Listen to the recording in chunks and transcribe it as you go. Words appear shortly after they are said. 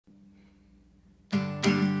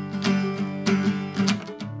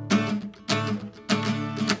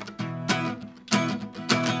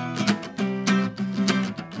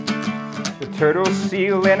turtle,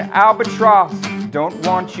 seal, and albatross don't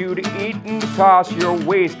want you to eat and toss your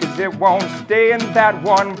waste, 'cause it won't stay in that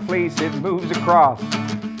one place, it moves across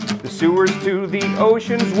the sewers to the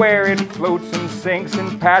oceans, where it floats and sinks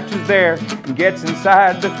and patches there and gets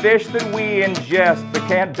inside the fish that we ingest but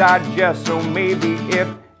can't digest. So maybe if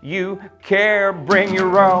you care, bring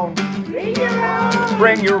your own. Bring your own.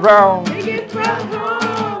 Bring your own. Bring it from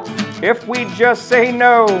home. If we just say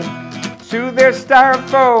no to their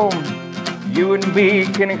styrofoam, you and me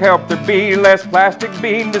can help there be less plastic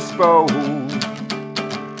being disposed.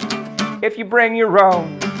 If you bring your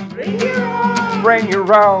own. Bring your own. Bring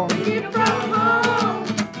your own. Bring it from home.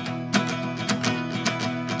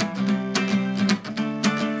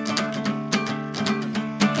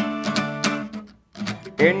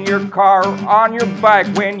 In your car, on your bike,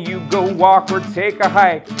 when you go walk or take a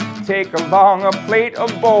hike, take along a plate, a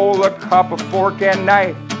bowl, a cup, a fork and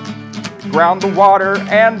knife. Ground the water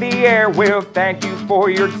and the air. We'll thank you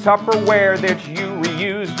for your Tupperware that you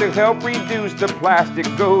reuse to help reduce the plastic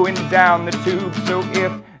going down the tube. So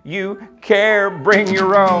if you care, bring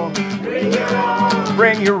your own. Bring your own.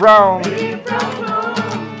 Bring your own. Bring it from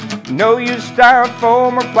home. No use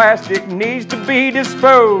styrofoam or plastic needs to be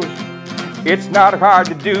disposed. It's not hard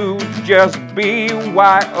to do, just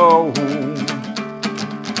BYO.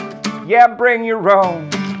 Yeah, bring your own.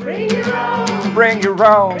 Bring your own. Bring your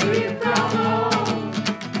own. Bring it from home.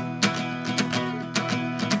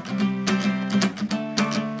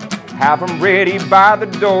 Have them ready by the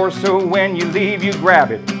door so when you leave you grab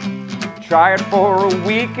it. Try it for a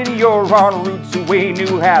week and you're en route to a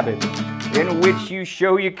new habit, in which you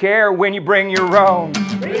show you care when you bring your own.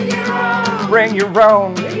 Bring your own. Bring your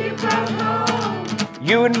own. Bring it from home.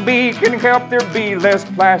 You and me can help there be less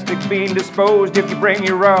plastic being disposed if you bring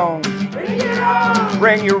your own. Bring your own.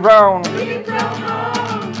 Bring your own. Bring it from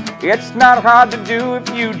home. It's not hard to do if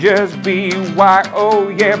you just BYO.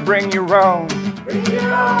 Yeah, bring your own. Bring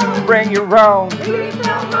your own. Bring your own. Bring it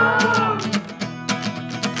from home.